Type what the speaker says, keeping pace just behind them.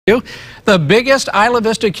The biggest Isla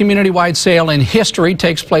Vista community-wide sale in history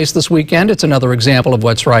takes place this weekend. It's another example of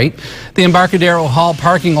what's right. The Embarcadero Hall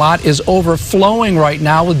parking lot is overflowing right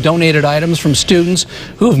now with donated items from students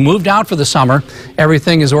who've moved out for the summer.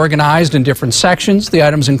 Everything is organized in different sections. The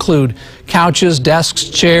items include couches, desks,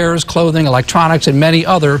 chairs, clothing, electronics, and many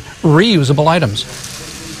other reusable items.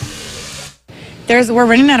 We're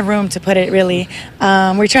running out of room to put it, really.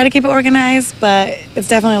 We try to keep it organized, but it's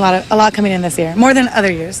definitely a lot coming in this year, more than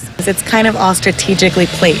other years. It's kind of all strategically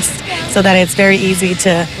placed so that it's very easy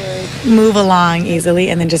to move along easily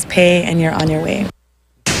and then just pay and you're on your way.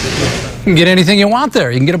 You can get anything you want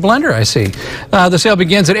there. You can get a blender, I see. The sale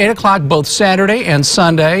begins at 8 o'clock both Saturday and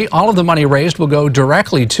Sunday. All of the money raised will go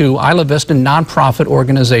directly to Isla Vista nonprofit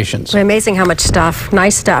organizations. Amazing how much stuff,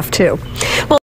 nice stuff too. Well,